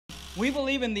We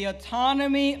believe in the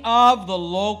autonomy of the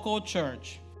local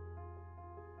church.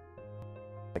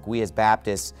 Like, we as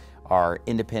Baptists are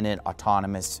independent,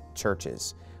 autonomous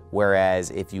churches, whereas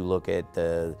if you look at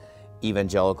the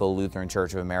Evangelical Lutheran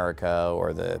Church of America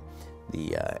or the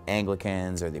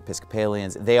Anglicans or the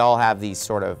Episcopalians, they all have these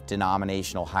sort of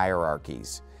denominational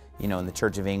hierarchies. You know, in the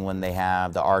Church of England, they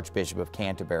have the Archbishop of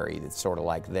Canterbury that's sort of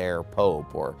like their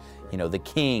pope, or, you know, the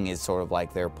king is sort of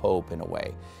like their pope in a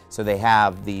way. So they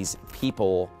have these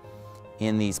people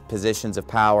in these positions of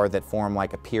power that form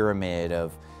like a pyramid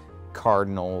of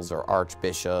cardinals or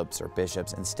archbishops or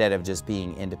bishops, instead of just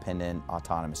being independent,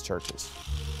 autonomous churches.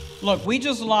 Look, we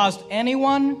just lost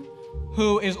anyone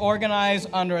who is organized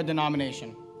under a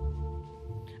denomination.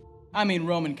 I mean,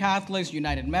 Roman Catholics,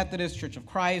 United Methodists, Church of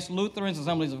Christ, Lutherans,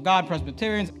 Assemblies of God,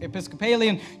 Presbyterians,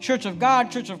 Episcopalian, Church of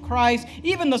God, Church of Christ,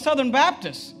 even the Southern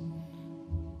Baptists,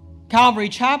 Calvary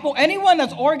Chapel, anyone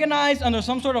that's organized under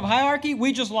some sort of hierarchy,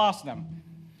 we just lost them.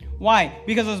 Why?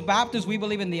 Because as Baptists, we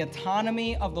believe in the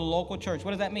autonomy of the local church.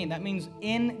 What does that mean? That means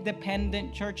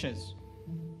independent churches.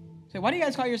 So why do you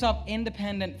guys call yourself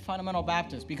independent fundamental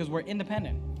Baptists? Because we're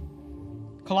independent.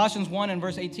 Colossians 1 and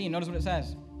verse 18, notice what it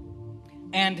says.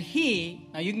 And he,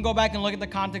 now you can go back and look at the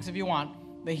context if you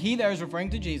want. The he there is referring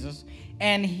to Jesus.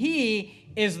 And he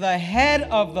is the head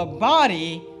of the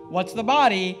body. What's the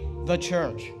body? The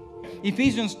church.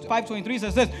 Ephesians 5:23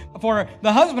 says this, for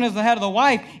the husband is the head of the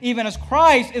wife, even as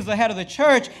Christ is the head of the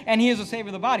church, and he is the Savior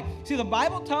of the body. See, the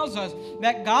Bible tells us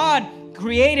that God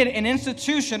created an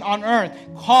institution on earth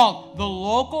called the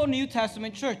local New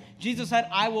Testament church. Jesus said,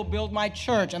 I will build my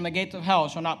church, and the gates of hell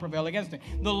shall not prevail against it.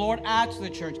 The Lord adds to the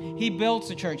church. He builds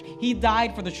the church. He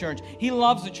died for the church. He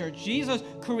loves the church. Jesus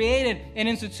created an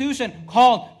institution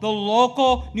called the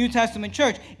local New Testament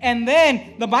church. And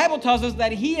then the Bible tells us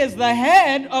that he is the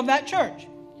head of that church.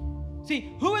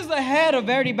 See, who is the head of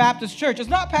Verity Baptist Church? It's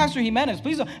not Pastor Jimenez.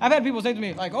 Please, I've had people say to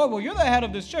me, like, oh, well, you're the head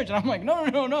of this church. And I'm like,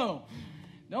 no.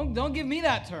 Don't give me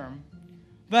that term.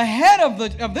 The head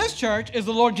of this church is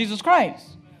the Lord Jesus Christ.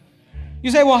 You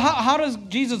say, well, how does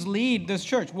Jesus lead this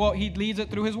church? Well, he leads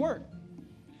it through his word.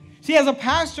 See, as a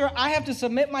pastor, I have to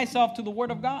submit myself to the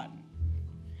word of God.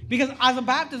 Because as a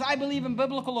Baptist, I believe in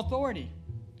biblical authority.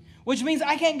 Which means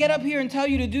I can't get up here and tell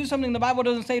you to do something the Bible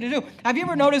doesn't say to do. Have you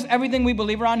ever noticed everything we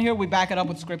believe around here, we back it up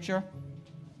with scripture?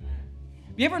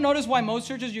 Have you ever noticed why most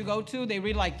churches you go to, they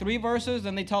read like 3 verses,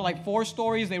 then they tell like 4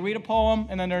 stories, they read a poem,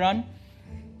 and then they're done?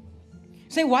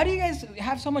 Say, why do you guys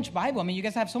have so much Bible? I mean, you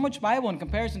guys have so much Bible in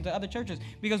comparison to other churches.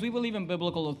 Because we believe in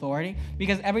biblical authority.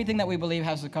 Because everything that we believe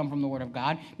has to come from the Word of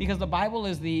God. Because the Bible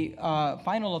is the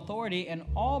final authority in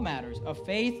all matters of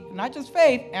faith, not just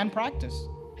faith, and practice.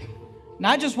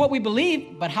 Not just what we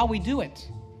believe, but how we do it.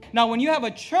 Now, when you have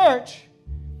a church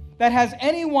that has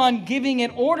anyone giving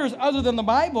it orders other than the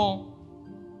Bible,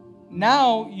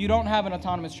 now you don't have an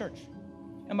autonomous church.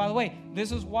 And by the way,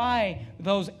 this is why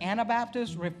those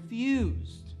Anabaptists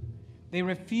refused. They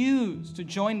refused to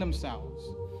join themselves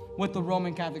with the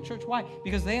Roman Catholic Church. Why?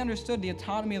 Because they understood the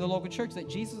autonomy of the local church, that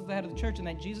Jesus is the head of the church, and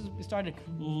that Jesus started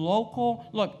local.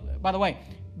 Look, by the way,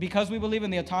 because we believe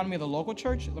in the autonomy of the local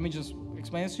church, let me just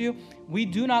explain this to you. We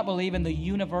do not believe in the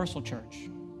universal church.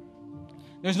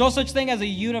 There's no such thing as a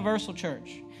universal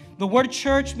church. The word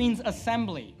church means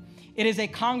assembly. It is a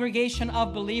congregation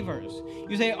of believers.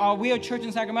 You say, are we a church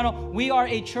in Sacramento? We are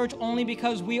a church only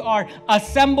because we are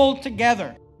assembled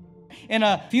together. In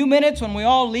a few minutes, when we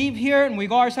all leave here and we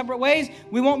go our separate ways,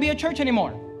 we won't be a church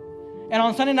anymore. And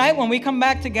on Sunday night, when we come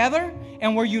back together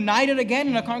and we're united again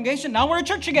in a congregation, now we're a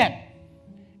church again.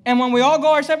 And when we all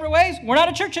go our separate ways, we're not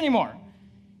a church anymore.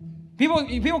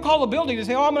 People call the building, they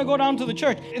say, oh, I'm going to go down to the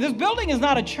church. This building is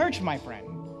not a church, my friend.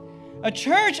 A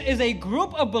church is a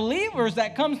group of believers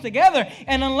that comes together,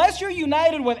 and unless you're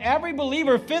united with every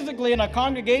believer physically in a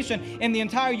congregation in the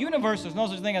entire universe, there's no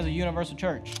such thing as a universal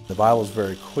church. The Bible is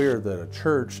very clear that a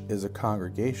church is a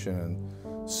congregation.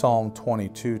 In Psalm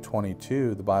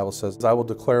 22:22, the Bible says, I will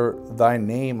declare thy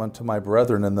name unto my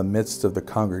brethren, in the midst of the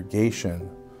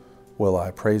congregation will I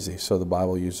praise thee. So the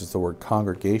Bible uses the word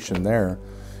congregation there.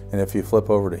 And if you flip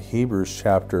over to Hebrews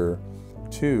chapter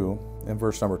 2, in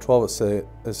verse number 12,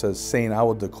 it says, saying, I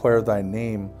will declare thy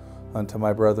name unto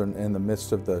my brethren, in the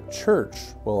midst of the church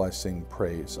will I sing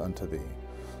praise unto thee.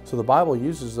 So the Bible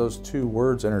uses those 2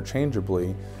 words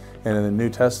interchangeably. And in the New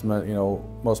Testament, you know,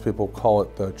 most people call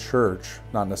it the church,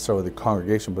 not necessarily the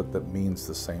congregation, but that means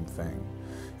the same thing.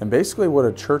 And basically what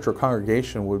a church or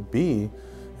congregation would be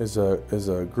is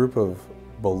a group of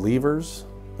believers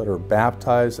that are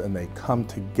baptized, and they come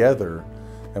together.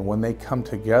 And when they come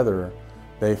together,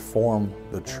 they form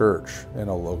the church in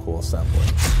a local assembly.